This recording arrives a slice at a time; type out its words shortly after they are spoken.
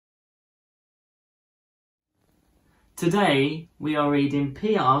Today we are reading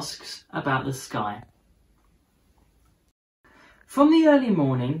P Asks About the Sky. From the early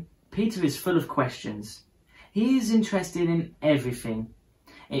morning, Peter is full of questions. He is interested in everything.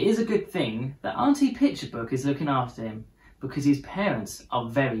 It is a good thing that Auntie Picture Book is looking after him because his parents are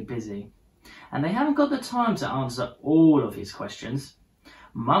very busy and they haven't got the time to answer all of his questions.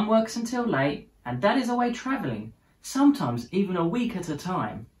 Mum works until late and Dad is away travelling, sometimes even a week at a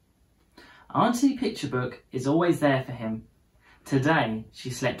time. Auntie Picture Book is always there for him. Today she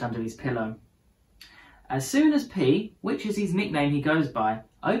slept under his pillow. As soon as P, which is his nickname he goes by,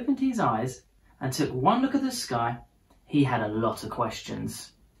 opened his eyes and took one look at the sky, he had a lot of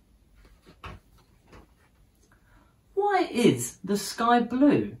questions. Why is the sky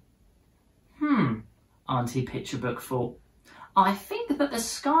blue? Auntie Picture Book thought. I think that the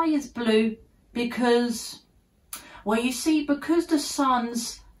sky is blue because, well, you see, because the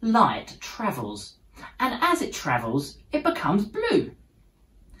sun's light travels, and as it travels, it becomes blue.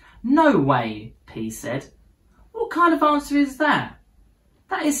 No way, P said. What kind of answer is that?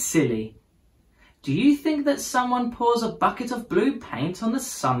 That is silly. Do you think that someone pours a bucket of blue paint on the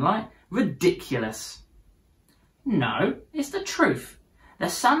sunlight? Ridiculous. No, it's the truth. The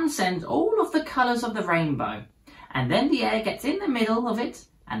sun sends all of the colours of the rainbow, and then the air gets in the middle of it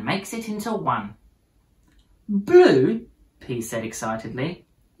and makes it into one. Blue? P said excitedly.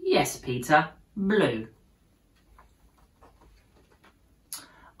 Yes, Peter, blue.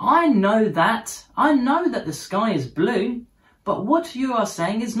 I know that the sky is blue, but what you are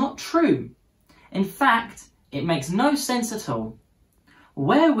saying is not true. In fact, it makes no sense at all.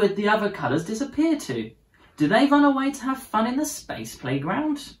 Where would the other colours disappear to? Do they run away to have fun in the space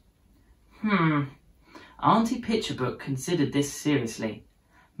playground? Auntie Picture Book considered this seriously.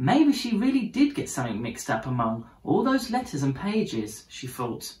 Maybe she really did get something mixed up among all those letters and pages, she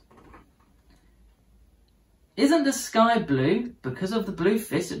thought. Isn't the sky blue because of the blue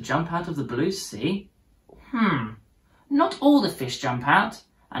fish that jump out of the blue sea? Not all the fish jump out,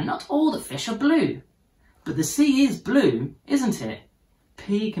 and not all the fish are blue. But the sea is blue, isn't it?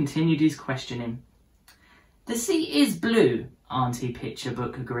 P continued his questioning. The sea is blue, Auntie Picture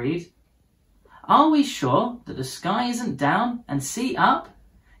Book agreed. Are we sure that the sky isn't down and sea up?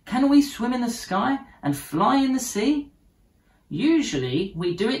 Can we swim in the sky and fly in the sea? Usually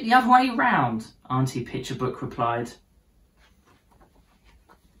we do it the other way round, Auntie Picture Book replied.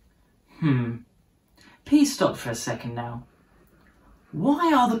 P stopped for a second now.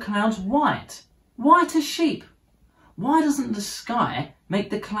 Why are the clouds white? White as sheep. Why doesn't the sky make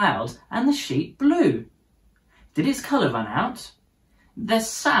the clouds and the sheep blue? Did its colour run out? The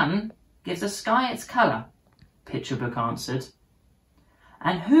sun gives the sky its colour, Picture Book answered.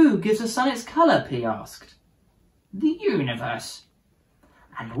 And who gives the sun its colour? P asked. The universe.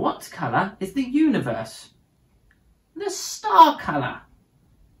 And what colour is the universe? The star colour.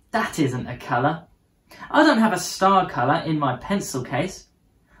 That isn't a colour. I don't have a star colour in my pencil case.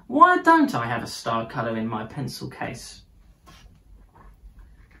 Why don't I have a star colour in my pencil case?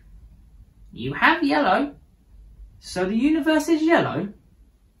 You have yellow. So the universe is yellow?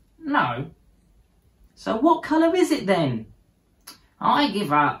 No. So what colour is it then? I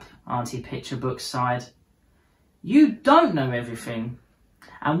give up, Auntie Picture Book sighed. You don't know everything.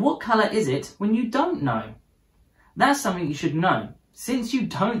 And what colour is it when you don't know? That's something you should know, since you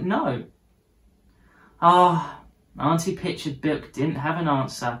don't know. Auntie Picture Book didn't have an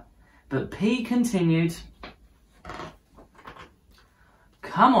answer, but P continued.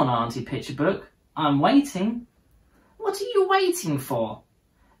 Come on, Auntie Picture Book, I'm waiting. What are you waiting for?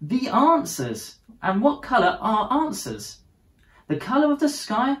 The answers. And what colour are answers? The colour of the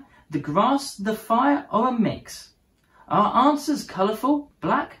sky, the grass, the fire, or a mix? Are answers colourful,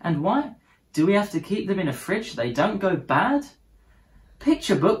 black and white? Do we have to keep them in a fridge so they don't go bad?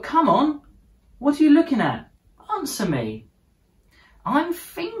 Picture Book, come on. What are you looking at? Answer me. I'm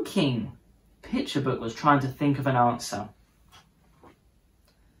thinking. Picture Book was trying to think of an answer.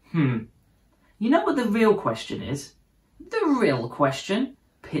 You know what the real question is? The real question,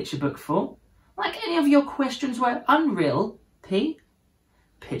 Picture Book thought. Like any of your questions were unreal, P?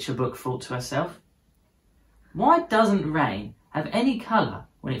 Picture Book thought to herself. Why doesn't rain have any colour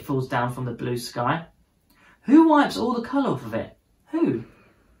when it falls down from the blue sky? Who wipes all the colour off of it? Who?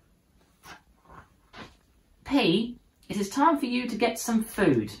 P, it is time for you to get some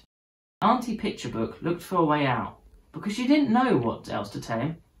food. Auntie Picture Book looked for a way out because she didn't know what else to tell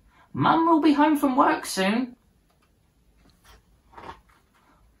him. Mum will be home from work soon.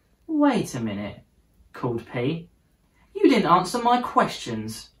 Wait a minute, called P. You didn't answer my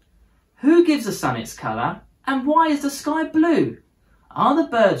questions. Who gives the sun its colour, and why is the sky blue? Are the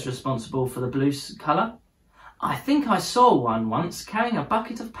birds responsible for the blue colour? I think I saw one once carrying a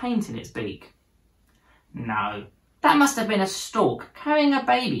bucket of paint in its beak. No, that must have been a stork carrying a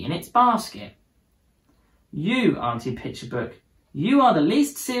baby in its basket. You, Auntie Picture Book, you are the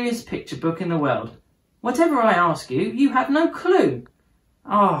least serious picture book in the world. Whatever I ask you, you have no clue.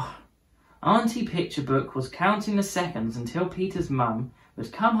 Oh, Auntie Picture Book was counting the seconds until Peter's mum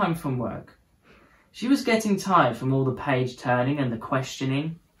would come home from work. She was getting tired from all the page turning and the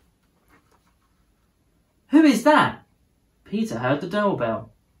questioning. Who is that? Peter heard the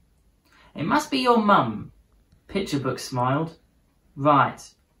doorbell. It must be your mum. Picture Book smiled. Right.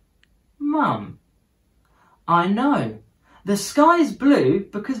 Mum. I know. The sky is blue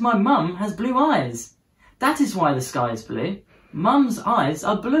because my mum has blue eyes. That is why the sky is blue. Mum's eyes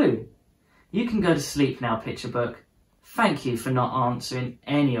are blue. You can go to sleep now, Picture Book. Thank you for not answering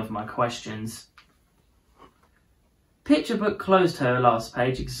any of my questions. Picture Book closed her last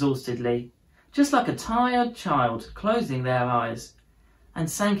page exhaustedly, just like a tired child closing their eyes, and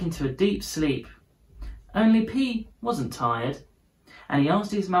sank into a deep sleep. Only P wasn't tired, and he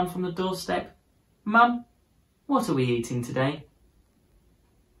asked his mum from the doorstep, Mum, what are we eating today?